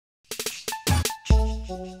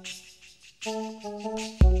And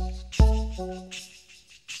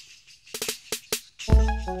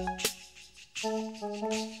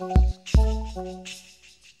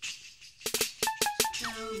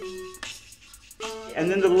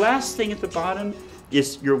then the last thing at the bottom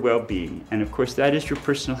is your well-being. And of course, that is your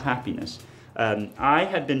personal happiness. I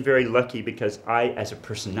have been very lucky because I, as a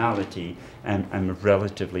personality, am a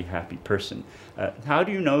relatively happy person. How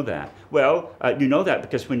do you know that? Well, you know that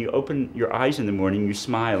because when you open your eyes in the morning, you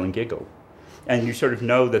smile and giggle. And you sort of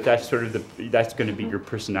know that that's going to be your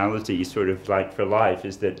personality sort of like for life,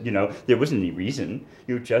 is that, you know, there wasn't any reason.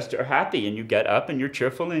 You just are happy and you get up and you're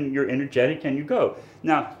cheerful and you're energetic and you go.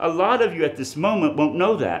 Now, a lot of you at this moment won't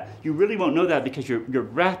know that. You really won't know that because you're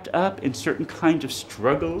wrapped up in certain kinds of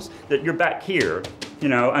struggles that you're back here. You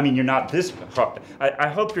know, I mean, you're not this, I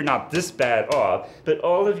hope you're not this bad off, but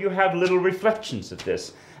all of you have little reflections of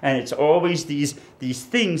this. And it's always these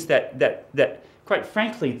things that quite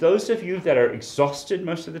frankly, those of you that are exhausted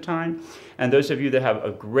most of the time, and those of you that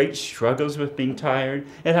have great struggles with being tired,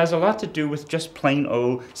 it has a lot to do with just plain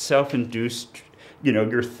old self-induced, you know,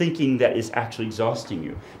 your thinking that is actually exhausting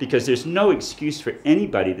you. Because there's no excuse for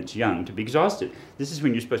anybody that's young to be exhausted. This is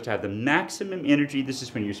when you're supposed to have the maximum energy. This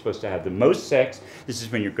is when you're supposed to have the most sex. This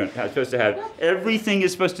is when you're supposed to have everything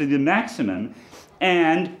is supposed to be the maximum.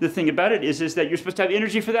 And the thing about it is that you're supposed to have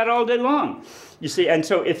energy for that all day long. You see, and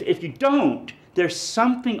so if you don't, there's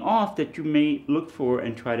something off that you may look for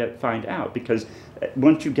and try to find out, because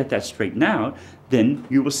once you get that straightened out, then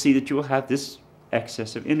you will see that you will have this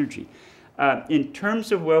excess of energy. In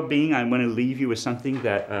terms of well-being, I want to leave you with something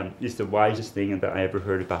that is the wisest thing that I ever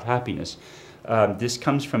heard about happiness. This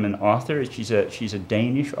comes from an author. She's a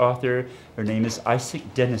Danish author. Her name is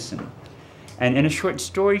Isaac Dennison. And in a short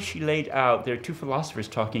story she laid out, there are two philosophers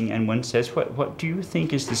talking, and one says, what do you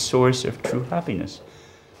think is the source of true happiness?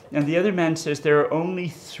 And the other man says there are only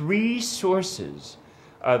 3 sources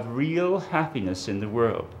of real happiness in the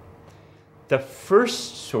world. The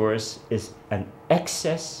first source is an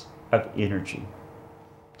excess of energy.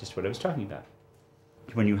 Just what I was talking about.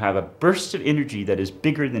 When you have a burst of energy that is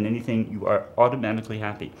bigger than anything, you are automatically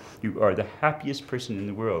happy. You are the happiest person in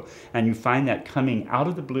the world. And you find that coming out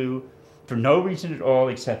of the blue for no reason at all,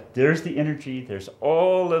 except there's the energy, there's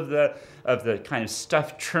all of the kind of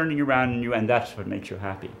stuff churning around in you, and that's what makes you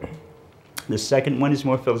happy. The second one is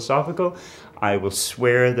more philosophical. I will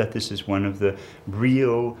swear that this is one of the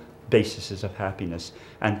real bases of happiness,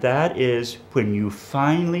 and that is when you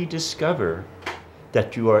finally discover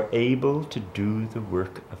that you are able to do the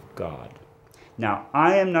work of God. Now,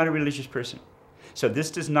 I am not a religious person. So this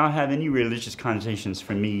does not have any religious connotations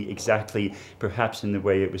for me exactly, perhaps in the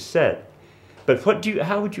way it was said. But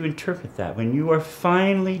how would you interpret that when you are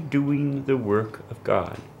finally doing the work of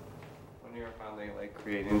God? When you're finally like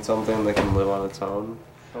creating something that can live on its own,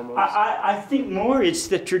 almost? I think more it's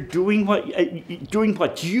that you're doing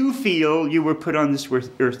what you feel you were put on this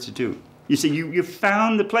earth to do. You see, you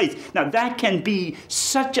found the place. Now, that can be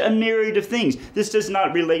such a myriad of things. This does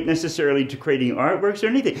not relate necessarily to creating artworks or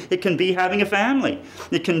anything. It can be having a family.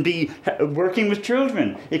 It can be working with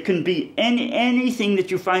children. It can be anything that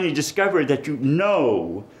you finally discover that you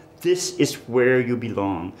know this is where you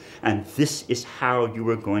belong. And this is how you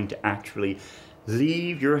are going to actually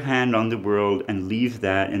leave your hand on the world and leave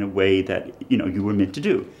that in a way that, you know, you were meant to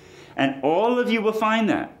do. And all of you will find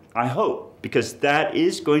that, I hope. Because that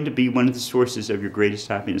is going to be one of the sources of your greatest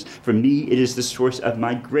happiness. For me, it is the source of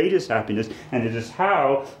my greatest happiness, and it is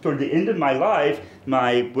how, toward the end of my life,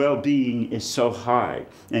 my well-being is so high,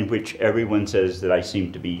 in which everyone says that I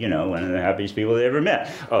seem to be, you know, one of the happiest people they ever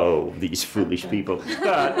met. Oh, these foolish people.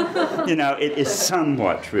 But, you know, it is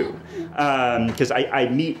somewhat true. Because I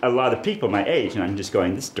meet a lot of people my age, and I'm just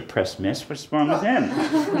going, this depressed mess, what's wrong with him?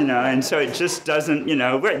 You know, and so it just doesn't, you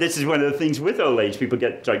know, this is one of the things with old age. People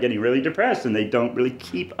start getting really depressed, and they don't really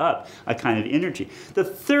keep up a kind of energy. The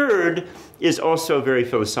third is also very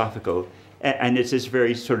philosophical, and it's just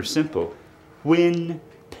very sort of simple. When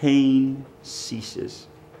pain ceases.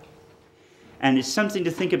 And it's something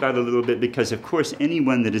to think about a little bit, because of course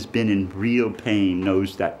anyone that has been in real pain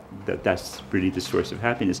knows that's really the source of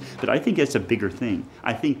happiness. But I think that's a bigger thing.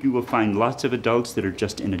 I think you will find lots of adults that are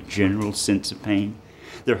just in a general sense of pain.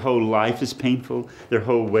 Their whole life is painful. Their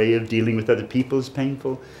whole way of dealing with other people is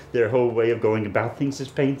painful. Their whole way of going about things is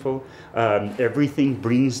painful. Everything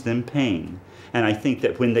brings them pain. And I think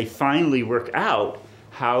that when they finally work out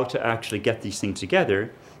how to actually get these things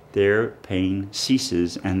together, their pain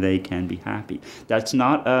ceases and they can be happy. That's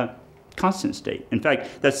not a constant state. In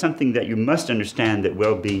fact, that's something that you must understand, that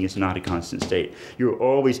well-being is not a constant state. You're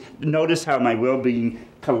always, notice how my well-being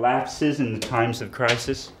collapses in the times of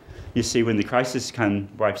crisis. You see, when the crisis kind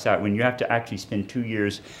of wipes out, when you have to actually spend 2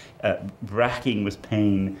 years racking with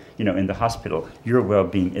pain, you know, in the hospital, your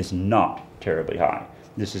well-being is not terribly high.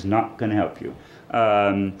 This is not going to help you.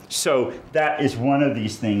 So that is one of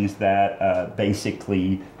these things that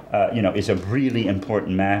basically, you know, is a really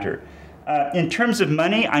important matter. In terms of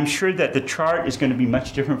money, I'm sure that the chart is going to be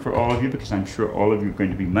much different for all of you, because I'm sure all of you are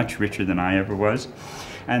going to be much richer than I ever was,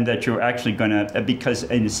 and that you're actually going to, because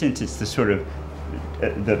in a sense it's the sort of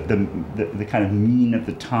the kind of mean of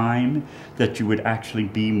the time that you would actually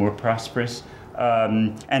be more prosperous,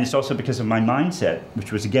 and it's also because of my mindset,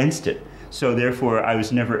 which was against it. So therefore, that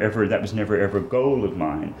was never ever a goal of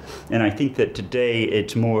mine. And I think that today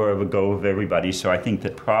it's more of a goal of everybody. So I think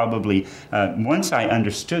that probably once I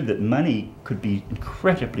understood that money could be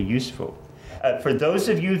incredibly useful. For those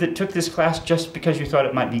of you that took this class just because you thought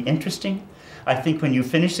it might be interesting, I think when you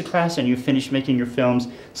finish the class and you finish making your films,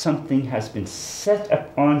 something has been set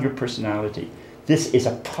up on your personality. This is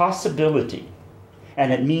a possibility.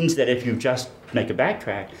 And it means that if you just make a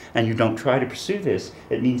backtrack and you don't try to pursue this,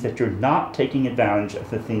 it means that you're not taking advantage of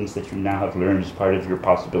the things that you now have learned as part of your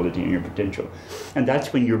possibility and your potential. And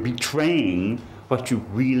that's when you're betraying what you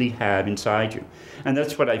really have inside you. And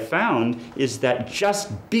that's what I found, is that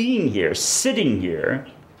just being here, sitting here,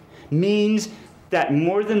 means that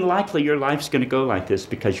more than likely your life's going to go like this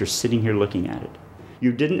because you're sitting here looking at it.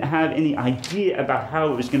 You didn't have any idea about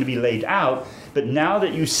how it was going to be laid out, but now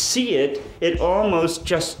that you see it, it almost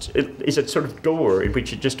just is a sort of door in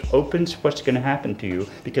which it just opens what's going to happen to you,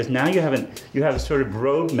 because now you have a sort of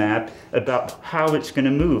roadmap about how it's going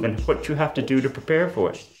to move and what you have to do to prepare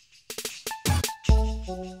for it.